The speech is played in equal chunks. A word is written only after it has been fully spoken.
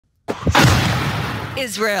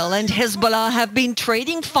Israel and Hezbollah have been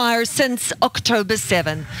trading fire since October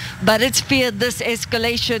 7, but it's feared this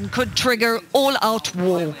escalation could trigger all-out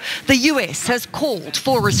war. The US has called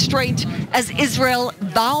for restraint as Israel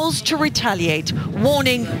vows to retaliate,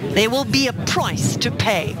 warning there will be a price to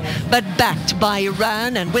pay. But backed by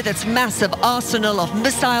Iran and with its massive arsenal of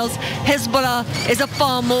missiles, Hezbollah is a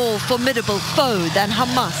far more formidable foe than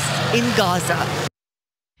Hamas in Gaza.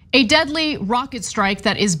 A deadly rocket strike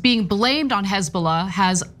that is being blamed on Hezbollah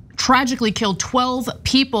has tragically killed 12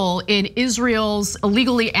 people in Israel's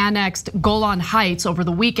illegally annexed Golan Heights over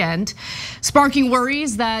the weekend, sparking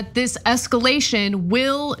worries that this escalation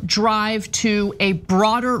will drive to a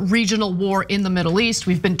broader regional war in the Middle East.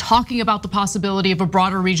 We've been talking about the possibility of a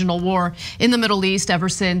broader regional war in the Middle East ever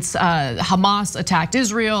since Hamas attacked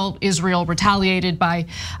Israel. Israel retaliated by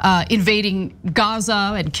invading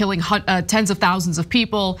Gaza and killing tens of thousands of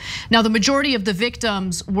people. Now, the majority of the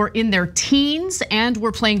victims were in their teens and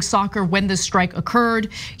were playing soccer when this strike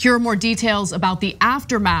occurred. Here are more details about the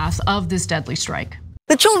aftermath of this deadly strike.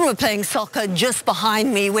 The children were playing soccer just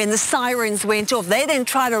behind me when the sirens went off. They then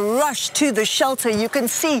tried to rush to the shelter. You can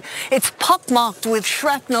see it's pockmarked with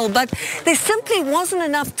shrapnel, but there simply wasn't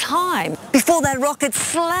enough time before that rocket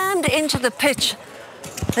slammed into the pitch.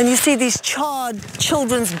 And you see these charred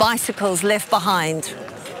children's bicycles left behind.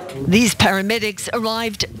 These paramedics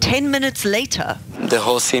arrived 10 minutes later. The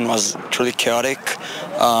whole scene was truly chaotic.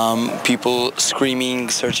 People screaming,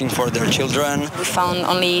 searching for their children. We found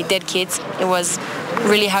only dead kids. It was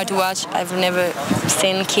really hard to watch. I've never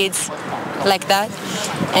seen kids like that.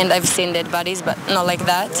 And I've seen dead bodies, but not like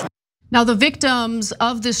that. Now, the victims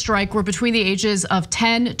of this strike were between the ages of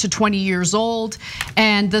 10 to 20 years old.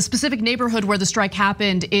 And the specific neighborhood where the strike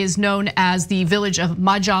happened is known as the village of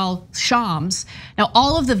MAJDAL Shams. Now,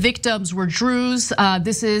 all of the victims were Druze.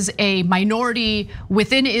 This is a minority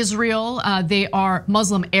within Israel. They are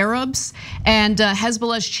Muslim Arabs. And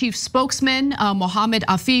Hezbollah's chief spokesman, Mohammed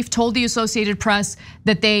Afif, told the Associated Press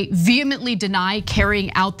that they vehemently deny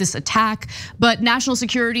carrying out this attack. But National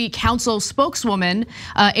Security Council spokeswoman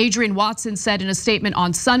Adrian Watson said in a statement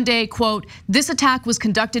on Sunday, quote, "This attack was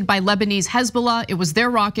conducted by Lebanese Hezbollah. It was their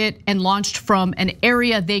rocket and launched from an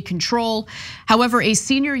area they control." However, a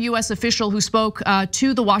senior US official who spoke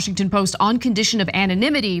to the Washington Post on condition of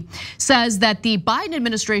anonymity says that the Biden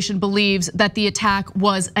administration believes that the attack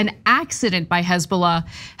was an accident by Hezbollah.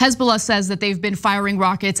 Hezbollah says that they've been firing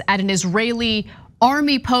rockets at an Israeli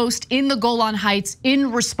army post in the Golan Heights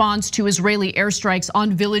in response to Israeli airstrikes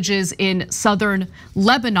on villages in southern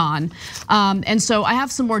Lebanon. And so I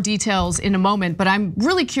have some more details in a moment, but I'm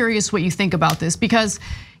really curious what you think about this because,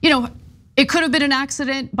 it could have been an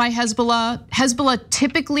accident by Hezbollah. Hezbollah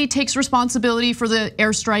typically takes responsibility for the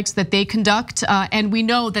airstrikes that they conduct. And we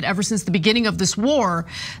know that ever since the beginning of this war,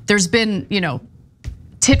 there's been,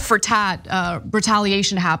 tit for tat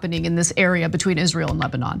retaliation happening in this area between Israel and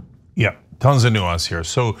Lebanon. Yeah, tons of nuance here.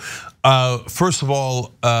 So first of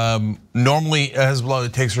all, normally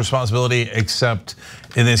Hezbollah takes responsibility, except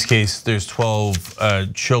in this case, there's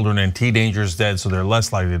 12 children and teenagers dead, so they're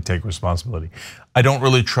less likely to take responsibility. I don't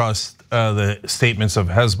really trust the statements of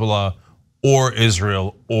Hezbollah or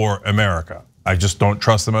Israel or America. I just don't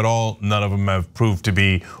trust them at all. None of them have proved to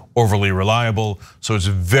be overly reliable, so it's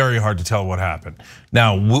very hard to tell what happened.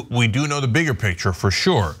 Now, we do know the bigger picture for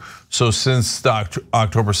sure. So since the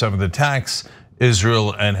October 7th attacks,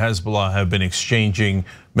 Israel and Hezbollah have been exchanging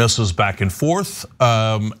missiles back and forth.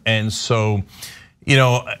 And so,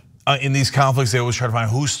 in these conflicts, they always try to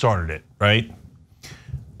find who started it, right?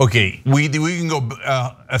 Okay, we can go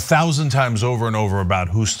 1,000 times over and over about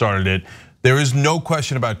who started it. There is no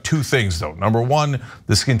question about two things though. Number one,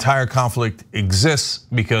 this entire conflict exists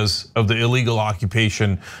because of the illegal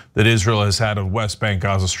occupation that Israel has had of West Bank,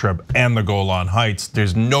 Gaza Strip, and the Golan Heights.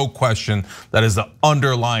 There's no question that is the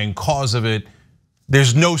underlying cause of it.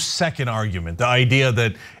 There's no second argument. The idea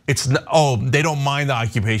that it's, they don't mind the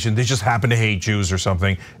occupation, they just happen to hate Jews or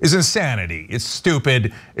something, is insanity. It's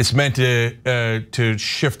stupid. It's meant to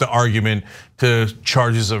shift the argument to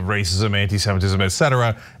charges of racism, anti-Semitism,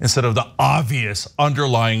 etc., instead of the obvious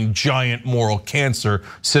underlying giant moral cancer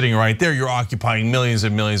sitting right there. You're occupying millions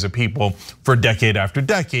and millions of people for decade after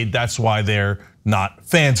decade. That's why they're not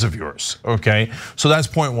fans of yours, okay? So that's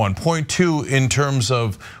point one. Point two, in terms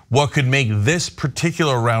of what could make this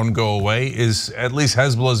particular round go away, is at least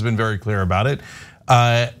Hezbollah has been very clear about it.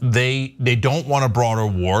 They don't want a broader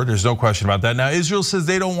war. There's no question about that. Now, Israel says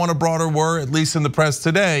they don't want a broader war, at least in the press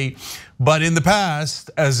today. But in the past,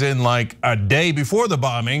 as in like a day before the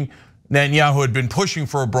bombing, Netanyahu had been pushing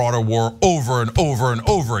for a broader war over and over and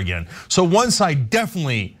over again. So one side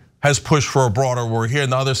definitely has pushed for a broader war here,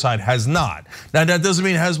 and the other side has not. Now, that doesn't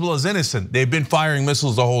mean Hezbollah is innocent. They've been firing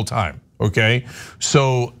missiles the whole time, okay?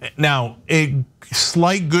 So now, a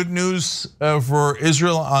slight good news for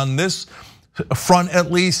Israel on this front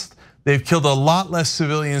at least. They've killed a lot less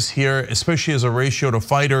civilians here, especially as a ratio to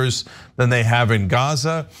fighters, than they have in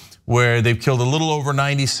Gaza, where they've killed a little over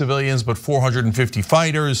 90 civilians, but 450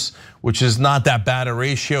 fighters, which is not that bad a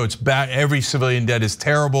ratio. It's bad, every civilian dead is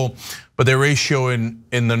terrible, but their ratio in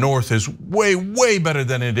the north is way, way better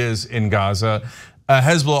than it is in Gaza.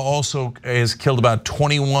 Hezbollah also has killed about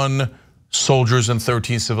 21 soldiers and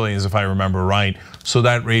 13 civilians, if I remember right. So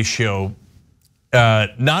that ratio,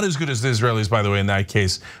 not as good as the Israelis, by the way, in that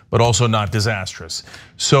case, but also not disastrous.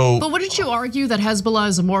 So, but wouldn't you argue that Hezbollah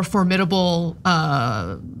is a more formidable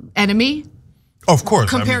enemy? Of course,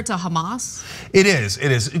 compared to Hamas, it is.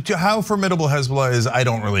 It is. How formidable Hezbollah is, I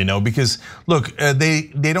don't really know, because look, they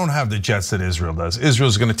don't have the jets that Israel does.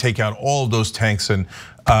 Israel's going to take out all of those tanks and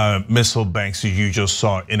missile banks that you just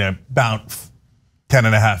saw in about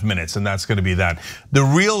 10.5 minutes, and that's going to be that. The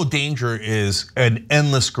real danger is an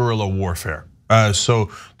endless guerrilla warfare. So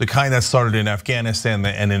the kind that started in Afghanistan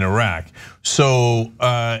and in Iraq. So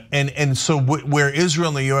so where Israel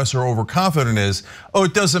and the US are overconfident is, oh,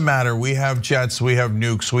 it doesn't matter. We have jets, we have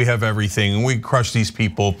nukes, we have everything, and we crush these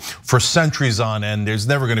people for centuries on end. There's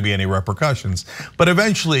never going to be any repercussions. But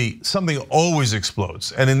eventually, something always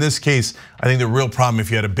explodes. And in this case, I think the real problem, if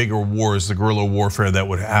you had a bigger war, is the guerrilla warfare that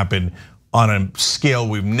would happen on a scale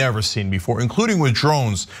we've never seen before, including with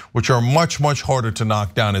drones, which are much, much harder to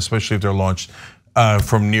knock down, especially if they're launched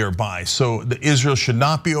from nearby. So Israel should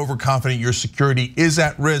not be overconfident. Your security is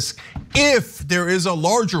at risk if there is a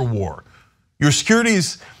larger war. Your security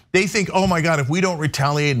is, they think, oh my God, if we don't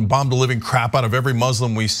retaliate and bomb the living crap out of every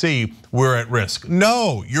Muslim we see, we're at risk.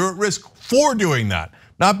 No, you're at risk for doing that,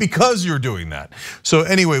 not because you're doing that. So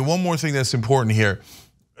anyway, one more thing that's important here.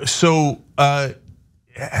 So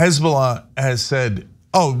Hezbollah has said,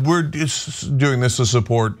 oh, we're just doing this to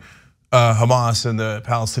support Hamas and the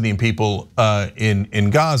Palestinian people in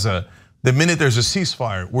Gaza. The minute there's a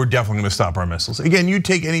ceasefire, we're definitely gonna stop our missiles. Again, you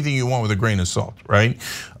take anything you want with a grain of salt, right?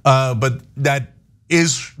 But that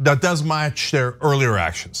does match their earlier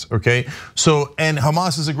actions, okay? So, and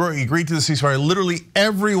Hamas has agreed to the ceasefire. Literally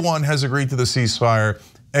everyone has agreed to the ceasefire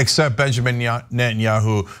except Benjamin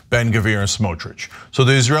Netanyahu, Ben Gvir, and Smotrich. So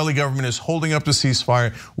the Israeli government is holding up the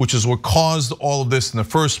ceasefire, which is what caused all of this in the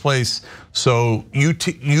first place. So you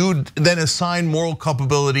then assign moral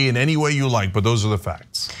culpability in any way you like, but those are the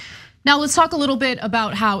facts. Now let's talk a little bit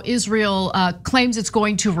about how Israel claims it's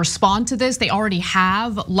going to respond to this. They already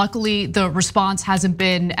have. Luckily, the response hasn't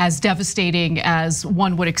been as devastating as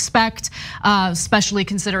one would expect, especially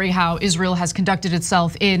considering how Israel has conducted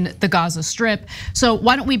itself in the Gaza Strip. So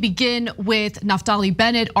why don't we begin with Naftali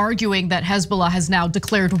Bennett arguing that Hezbollah has now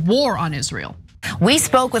declared war on Israel. We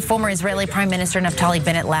spoke with former Israeli Prime Minister Naftali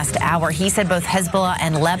Bennett last hour. He said both Hezbollah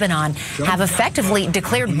and Lebanon have effectively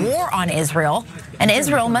declared war on Israel, and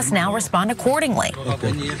Israel must now respond accordingly.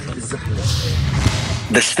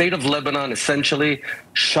 The state of Lebanon essentially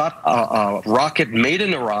shot a rocket made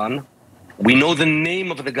in Iran. We know the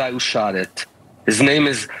name of the guy who shot it. His name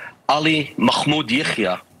is Ali Mahmoud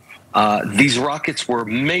Yahya. These rockets were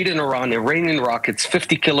made in Iran, Iranian rockets,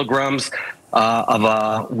 50 kilograms of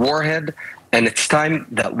a warhead. And it's time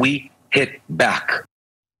that we hit back.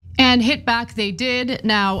 And hit back they did.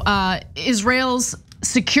 Now, Israel's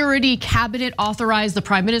Security Cabinet authorized the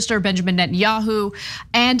Prime Minister Benjamin Netanyahu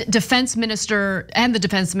and the Defense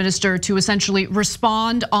Minister to essentially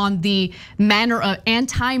respond on the manner and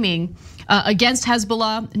timing against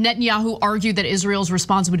Hezbollah. Netanyahu argued that Israel's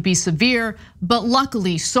response would be severe, but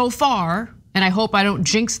luckily so far, and I hope I don't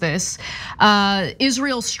jinx this,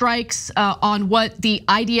 Israel strikes on what the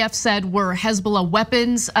IDF said were Hezbollah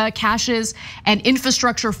weapons caches, and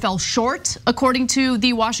infrastructure fell short, according to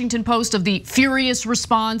the Washington Post, of the furious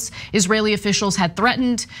response Israeli officials had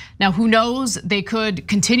threatened. Now, who knows, they could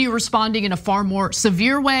continue responding in a far more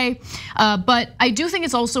severe way. But I do think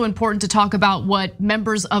it's also important to talk about what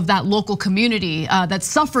members of that local community that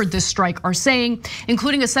suffered this strike are saying,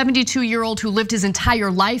 including a 72-year-old who lived his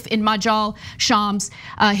entire life in MAJDAL Shams.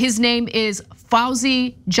 His name is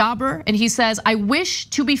Fauzi Jabber, and he says, I wish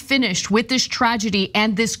to be finished with this tragedy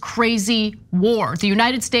and this crazy war. The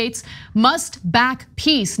United States must back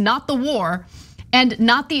peace, not the war, and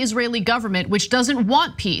not the Israeli government, which doesn't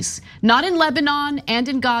want peace, not in Lebanon and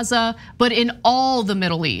in Gaza, but in all the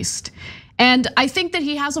Middle East. And I think that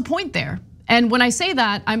he has a point there. And when I say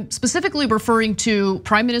that, I'm specifically referring to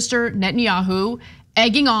Prime Minister Netanyahu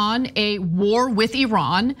egging on a war with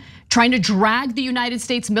Iran, trying to drag the United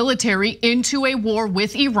States military into a war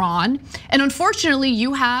with Iran. And unfortunately,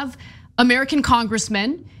 you have American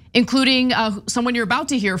congressmen, including someone you're about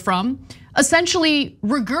to hear from, essentially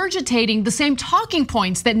regurgitating the same talking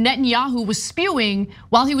points that Netanyahu was spewing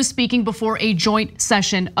while he was speaking before a joint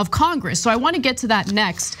session of Congress. So I want to get to that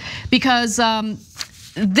next, because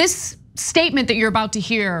this statement that you're about to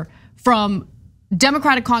hear from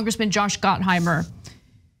Democratic Congressman Josh Gottheimer,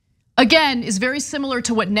 again, is very similar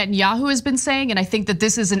to what Netanyahu has been saying, and I think that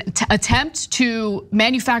this is an attempt to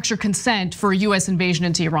manufacture consent for a US invasion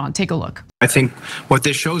into Iran. Take a look. I think what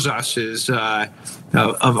this shows us is of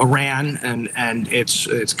Iran and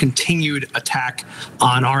its continued attack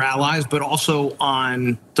on our allies, but also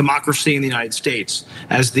on democracy in the United States.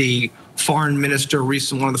 As the foreign minister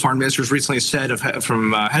recently, one of the foreign ministers recently said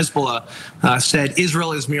from Hezbollah, said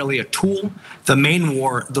Israel is merely a tool. The main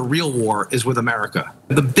war, the real war, is with America.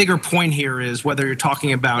 The bigger point here is whether you're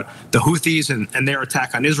talking about the Houthis and their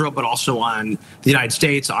attack on Israel, but also on the United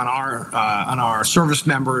States, on our service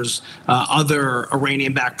members, other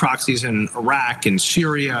Iranian-backed proxies in Iraq and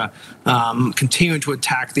Syria, continuing to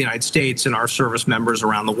attack the United States and our service members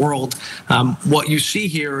around the world. What you see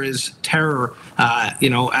here is terror,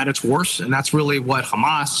 at its worst, and that's really what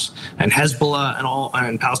Hamas and Hezbollah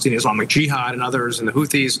and Palestinian Islamic Jihad and others and the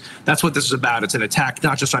Houthis. That's what this is about. It's an attack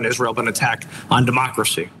not just on Israel, but an attack on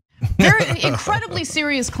democracy. There are incredibly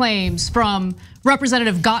serious claims from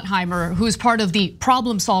Representative Gottheimer, who's part of the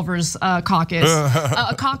Problem Solvers Caucus,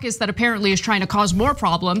 a caucus that apparently is trying to cause more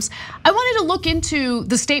problems. I wanted to look into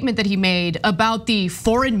the statement that he made about the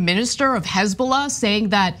foreign minister of Hezbollah saying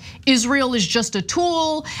that Israel is just a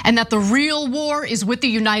tool and that the real war is with the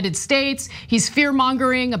United States. He's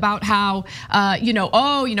fear-mongering about how,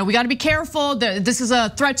 we got to be careful. This is a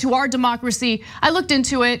threat to our democracy. I looked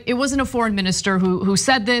into it. It wasn't a foreign minister who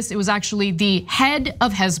said this. It was actually the head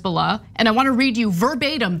of Hezbollah, and I want to read you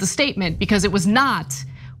verbatim the statement because it was not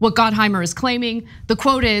what Gottheimer is claiming. The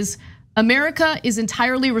quote is, "America is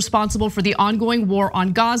entirely responsible for the ongoing war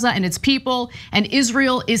on Gaza and its people, and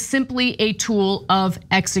Israel is simply a tool of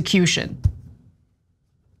execution."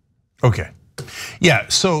 Okay, yeah,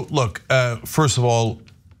 so look, first of all,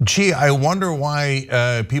 I wonder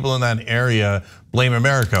why people in that area blame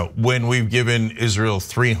America when we've given Israel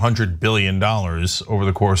 $300 billion over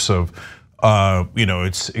the course of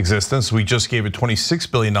its existence. We just gave it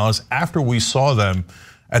 $26 billion after we saw them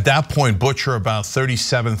at that point butcher about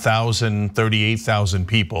 37,000, 38,000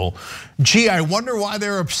 people. Gee, I wonder why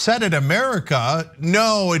they're upset at America.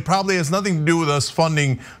 No, it probably has nothing to do with us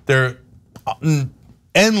funding their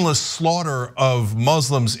endless slaughter of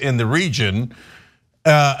Muslims in the region.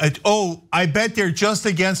 I bet they're just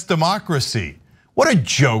against democracy. What a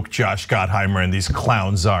joke Josh Gottheimer and these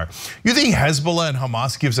clowns are. You think Hezbollah and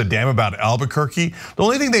Hamas gives a damn about Albuquerque? The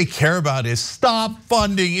only thing they care about is stop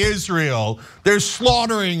funding Israel. They're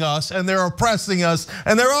slaughtering us and they're oppressing us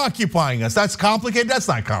and they're occupying us. That's complicated? That's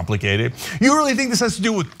not complicated. You really think this has to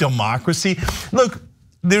do with democracy? Look,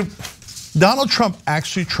 Donald Trump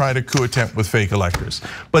actually tried a coup attempt with fake electors.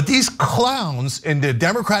 But these clowns in the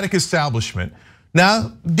Democratic establishment,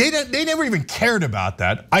 now, they never even cared about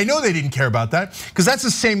that. I know they didn't care about that because that's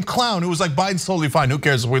the same clown who was like, Biden's totally fine. Who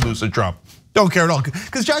cares if we lose to Trump? Don't care at all.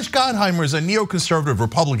 Because Josh Gottheimer is a neoconservative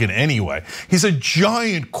Republican anyway. He's a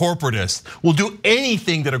giant corporatist, will do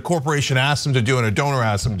anything that a corporation asks him to do and a donor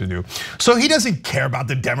asks him to do. So he doesn't care about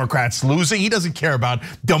the Democrats losing. He doesn't care about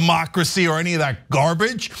democracy or any of that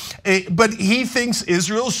garbage. But he thinks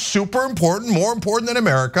Israel's super important, more important than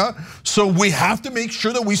America. So we have to make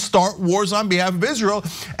sure that we start wars on behalf of Israel.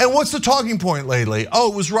 And what's the talking point lately?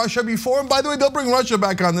 Oh, it was Russia before. And by the way, they'll bring Russia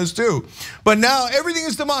back on this too. But now everything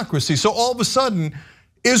is democracy. So all of a sudden,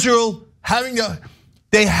 Israel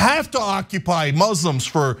they have to occupy Muslims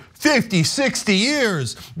for 50, 60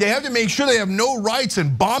 years. They have to make sure they have no rights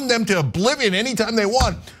and bomb them to oblivion anytime they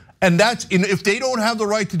want. And if they don't have the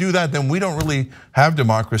right to do that, then we don't really have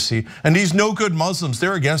democracy. And these no good Muslims,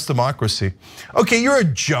 they're against democracy. Okay, you're a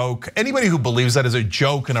joke. Anybody who believes that is a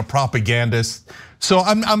joke and a propagandist. So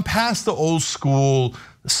I'm past the old school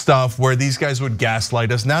stuff where these guys would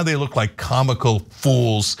gaslight us. Now they look like comical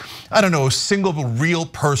fools. I don't know, a single real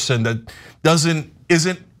person that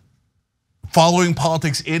isn't following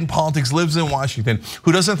politics, in politics, lives in Washington,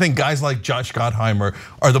 who doesn't think guys like Josh Gottheimer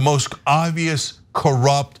are the most obvious,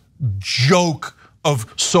 corrupt joke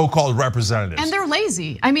of so-called representatives. And they're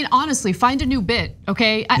lazy. I mean, honestly, find a new bit,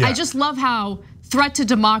 okay? I just love how threat to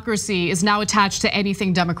democracy is now attached to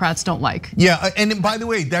anything Democrats don't like. Yeah, and by the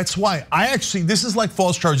way, that's why this is like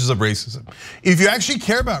false charges of racism. If you actually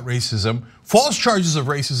care about racism, false charges of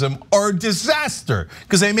racism are a disaster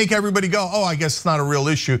because they make everybody go, oh, I guess it's not a real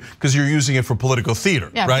issue because you're using it for political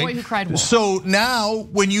theater, yeah, right? Boy who cried wolf. So now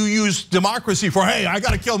when you use democracy for, hey, I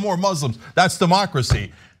gotta kill more Muslims, that's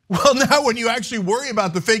democracy. Well, now when you actually worry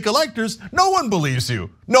about the fake electors, no one believes you.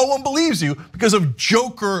 No one believes you because of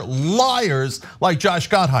joker liars like Josh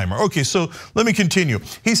Gottheimer. Okay, so let me continue.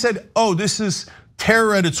 He said, oh, this is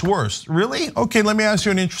terror at its worst. Really? Okay, let me ask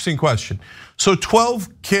you an interesting question. So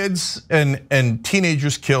 12 kids and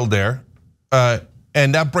teenagers killed there, and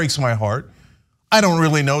that breaks my heart. I don't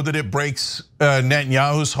really know that it breaks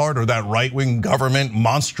Netanyahu's heart or that right-wing government,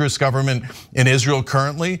 monstrous government in Israel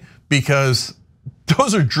currently, because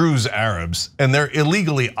those are Druze Arabs, and they're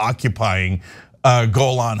illegally occupying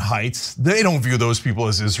Golan Heights. They don't view those people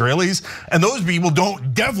as Israelis, and those people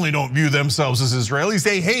definitely don't view themselves as Israelis.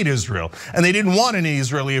 They hate Israel, and they didn't want any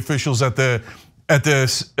Israeli officials at the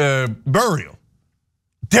burial.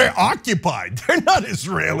 They're occupied. They're not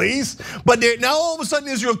Israelis, but now all of a sudden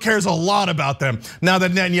Israel cares a lot about them now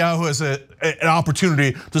that Netanyahu has an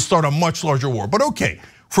opportunity to start a much larger war. But okay,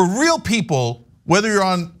 for real people, whether you're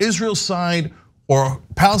on Israel's side or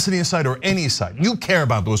Palestinian side or any side, you care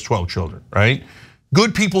about those 12 children, right?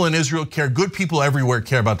 Good people in Israel care, good people everywhere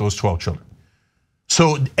care about those 12 children.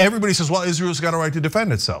 So everybody says, well, Israel's got a right to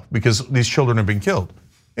defend itself because these children have been killed.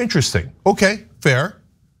 Interesting, okay, fair.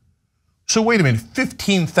 So wait a minute,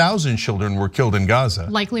 15,000 children were killed in Gaza.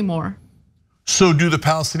 Likely more. So do the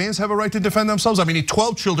Palestinians have a right to defend themselves? I mean,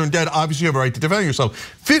 12 children dead, obviously you have a right to defend yourself.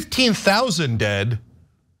 15,000 dead,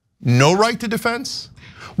 no right to defense?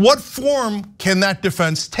 What form can that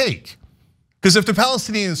defense take? Because if the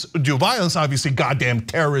Palestinians do violence, obviously goddamn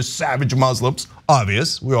terrorist, savage Muslims,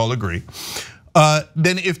 obvious, we all agree.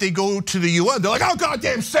 Then if they go to the UN, they're like, oh,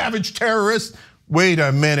 goddamn savage terrorists. Wait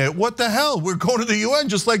a minute, what the hell? We're going to the UN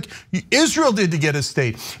just like Israel did to get a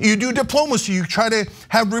state. You do diplomacy, you try to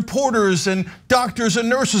have reporters and doctors and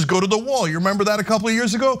nurses go to the wall. You remember that a couple of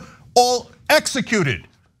years ago? All executed,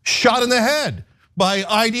 shot in the head by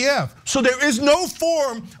IDF. So there is no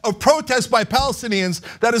form of protest by Palestinians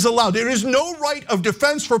that is allowed. There is no right of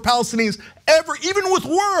defense for Palestinians ever, even with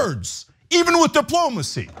words, even with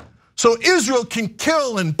diplomacy. So Israel can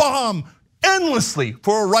kill and bomb endlessly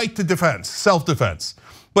for a right to defense, self-defense.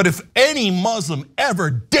 But if any Muslim ever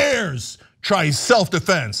dares try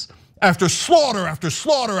self-defense after slaughter, after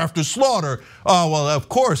slaughter, after slaughter, oh, well, of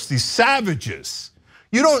course, these savages.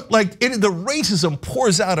 You don't like it, the racism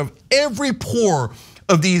pours out of every pore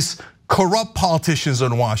of these corrupt politicians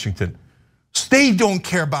in Washington. They don't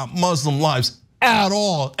care about Muslim lives at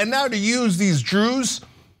all. And now to use these Druze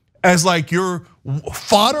as like your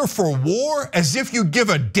fodder for war, as if you give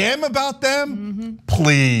a damn about them,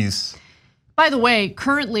 please. By the way,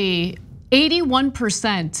 currently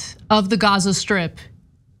 81% of the Gaza Strip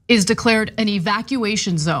is declared an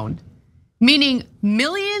evacuation zone, meaning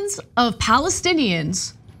millions of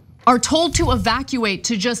Palestinians are told to evacuate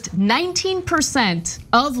to just 19%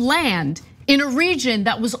 of land in a region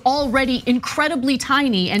that was already incredibly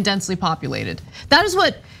tiny and densely populated. That is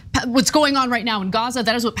what's going on right now in Gaza.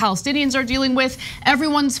 That is what Palestinians are dealing with.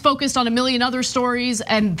 Everyone's focused on a million other stories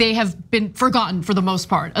and they have been forgotten for the most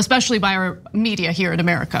part, especially by our media here in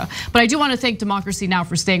America. But I do want to thank Democracy Now!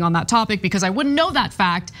 For staying on that topic because I wouldn't know that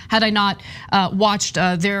fact had I not watched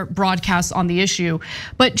their broadcasts on the issue.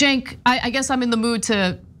 But Cenk, I guess I'm in the mood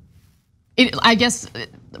to,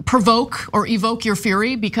 provoke or evoke your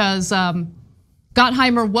fury because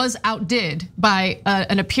Gottheimer was outdid by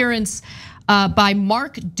an appearance by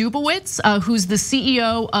Mark Dubowitz, who's the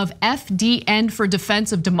CEO of FDN for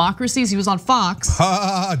Defense of Democracies. He was on Fox.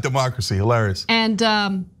 Democracy, hilarious.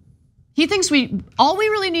 And he thinks all we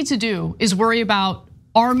really need to do is worry about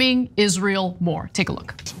arming Israel more. Take a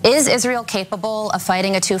look. Is Israel capable of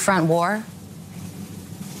fighting a two-front war?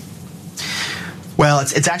 Well,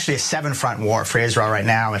 it's actually a seven-front war for Israel right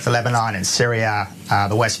now with Lebanon and Syria,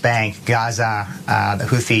 the West Bank, Gaza, the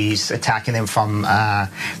Houthis attacking them from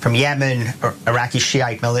Yemen, Iraqi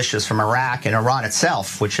Shiite militias from Iraq, and Iran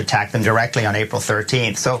itself, which attacked them directly on April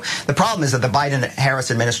 13th. So the problem is that the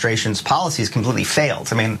Biden-Harris administration's policy has completely failed.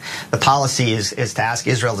 I mean, the policy is to ask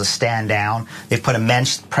Israel to stand down. They've put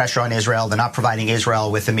immense pressure on Israel. They're not providing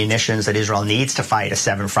Israel with the munitions that Israel needs to fight a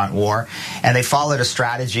seven-front war. And they followed a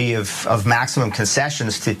strategy of maximum concessions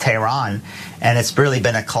to Tehran, and it's really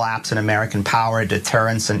been a collapse in American power,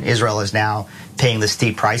 deterrence, and Israel is now paying the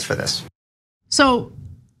steep price for this. So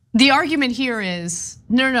The argument here is,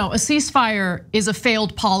 no, a ceasefire is a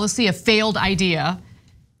failed policy, a failed idea.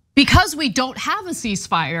 Because we don't have a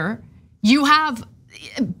ceasefire, you have,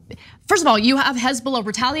 first of all, you have Hezbollah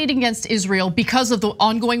retaliating against Israel because of the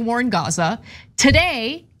ongoing war in Gaza.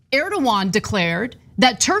 Today, Erdogan declared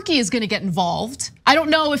that Turkey is going to get involved. I don't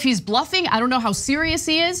know if he's bluffing, I don't know how serious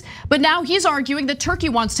he is, but now he's arguing that Turkey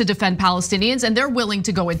wants to defend Palestinians and they're willing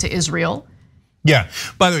to go into Israel. Yeah,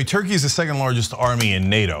 by the way, Turkey is the second largest army in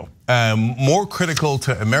NATO, more critical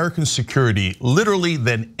to American security literally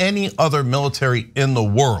than any other military in the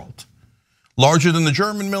world. Larger than the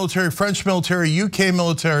German military, French military, UK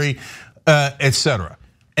military, etc.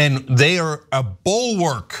 And they are a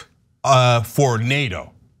bulwark for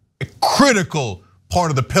NATO, a critical part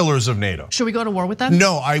of the pillars of NATO. Should we go to war with them?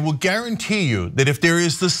 No, I will guarantee you that if there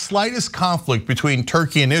is the slightest conflict between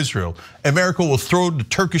Turkey and Israel, America will throw the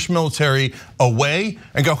Turkish military away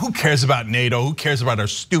and go, who cares about NATO? Who cares about our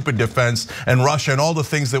stupid defense and Russia and all the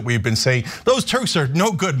things that we've been saying? Those Turks are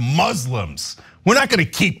no good Muslims. We're not gonna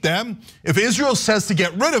keep them. If Israel says to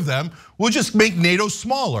get rid of them, we'll just make NATO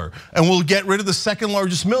smaller and we'll get rid of the second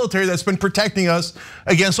largest military that's been protecting us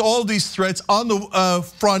against all of these threats on the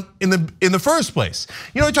front in the first place.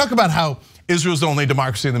 You know, we talk about how Israel's the only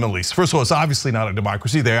democracy in the Middle East. First of all, it's obviously not a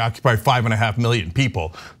democracy. They occupy 5.5 million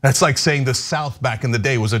people. That's like saying the South back in the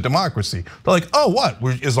day was a democracy. They're like, oh, what?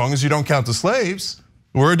 As long as you don't count the slaves,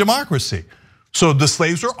 we're a democracy. So the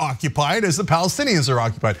slaves are occupied as the Palestinians are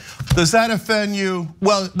occupied. Does that offend you?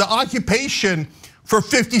 Well, the occupation for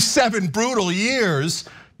 57 brutal years,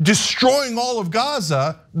 destroying all of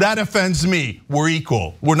Gaza, that offends me. We're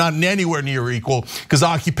equal. We're not anywhere near equal because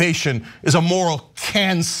occupation is a moral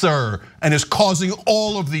cancer and is causing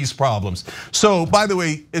all of these problems. So by the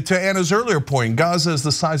way, to Anna's earlier point, Gaza is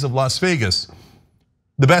the size of Las Vegas.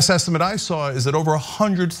 The best estimate I saw is that over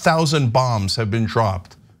 100,000 bombs have been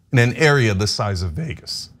dropped in an area the size of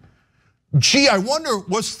Vegas. Gee, I wonder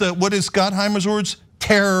what is Gottheimer's words?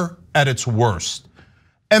 Terror at its worst.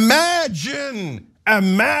 Imagine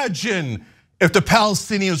if the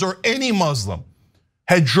Palestinians or any Muslim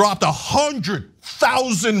had dropped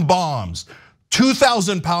 100,000 bombs,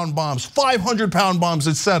 2,000-pound bombs, 500-pound bombs,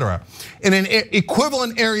 etc., in an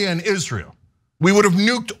equivalent area in Israel. We would have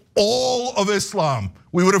nuked all of Islam.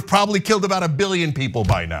 We would have probably killed about 1 billion people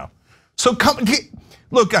by now. So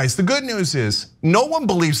look, guys, the good news is no one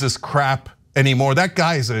believes this crap anymore. That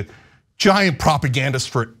guy is a giant propagandist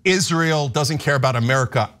for Israel, doesn't care about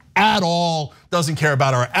America at all, doesn't care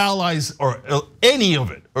about our allies or any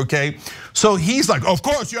of it, okay? So he's like, of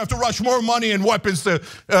course you have to rush more money and weapons to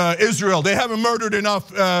Israel. They haven't murdered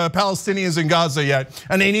enough Palestinians in Gaza yet,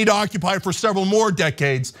 and they need to occupy for several more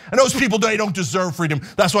decades. And those people, they don't deserve freedom.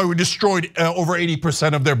 That's why we destroyed over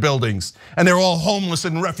 80% of their buildings. And they're all homeless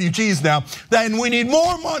and refugees now. Then we need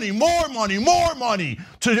more money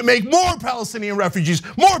to make more Palestinian refugees,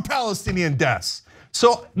 more Palestinian deaths.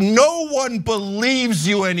 So no one believes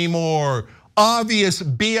you anymore. Obvious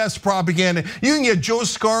BS propaganda. You can get Joe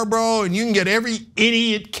Scarborough and you can get every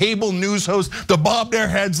idiot cable news host to bob their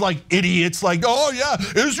heads like idiots, like, oh yeah,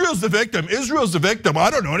 Israel's the victim, Israel's the victim. I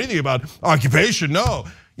don't know anything about occupation, no.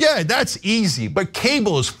 Yeah, that's easy, but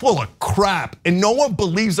cable is full of crap and no one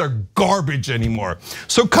believes our garbage anymore.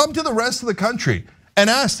 So come to the rest of the country and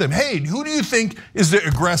ask them, hey, who do you think is the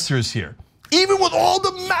aggressors here? Even with all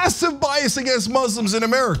the massive bias against Muslims in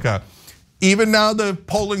America, even now the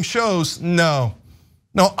polling shows, no,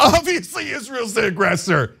 obviously Israel's the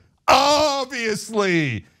aggressor,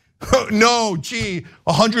 obviously. No, gee,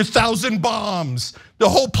 100,000 bombs, the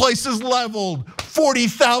whole place is leveled,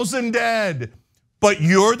 40,000 dead. But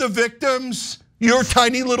you're the victims, you're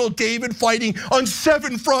tiny little David fighting on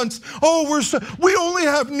 7 fronts. Oh, we only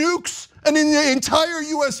have nukes and in the entire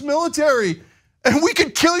US military. And we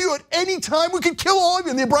could kill you at any time, we could kill all of you,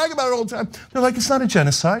 and they brag about it all the time. They're like, it's not a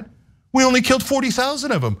genocide. We only killed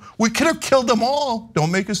 40,000 of them. We could have killed them all,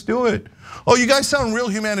 don't make us do it. Oh, you guys sound real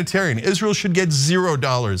humanitarian. Israel should get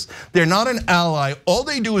 $0. They're not an ally. All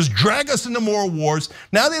they do is drag us into more wars.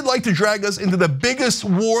 Now they'd like to drag us into the biggest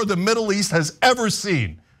war the Middle East has ever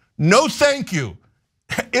seen. No thank you.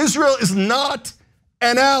 Israel is not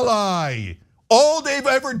an ally. All they've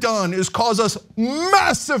ever done is cause us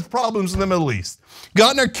massive problems in the Middle East.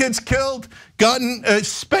 Gotten our kids killed,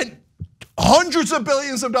 spent hundreds of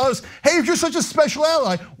billions of dollars. Hey, if you're such a special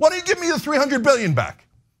ally, why don't you give me the 300 billion back?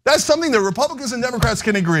 That's something that Republicans and Democrats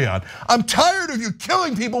can agree on. I'm tired of you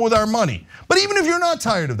killing people with our money. But even if you're not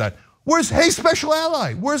tired of that, hey, special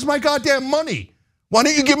ally, where's my goddamn money? Why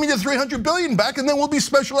don't you give me the 300 billion back and then we'll be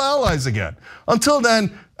special allies again? Until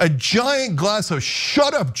then, a giant glass of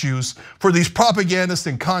shut up juice for these propagandists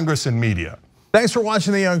in Congress and media. Thanks for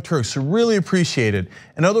watching The Young Turks. Really appreciate it.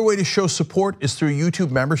 Another way to show support is through YouTube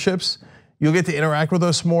memberships. You'll get to interact with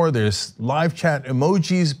us more. There's live chat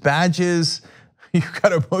emojis, badges. You've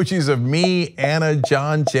got emojis of me, Anna,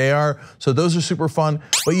 John, JR. So those are super fun.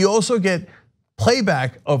 But you also get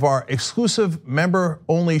playback of our exclusive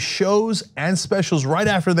member-only shows and specials right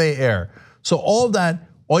after they air. So all of that,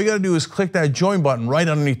 all you gotta do is click that join button right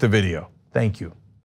underneath the video. Thank you.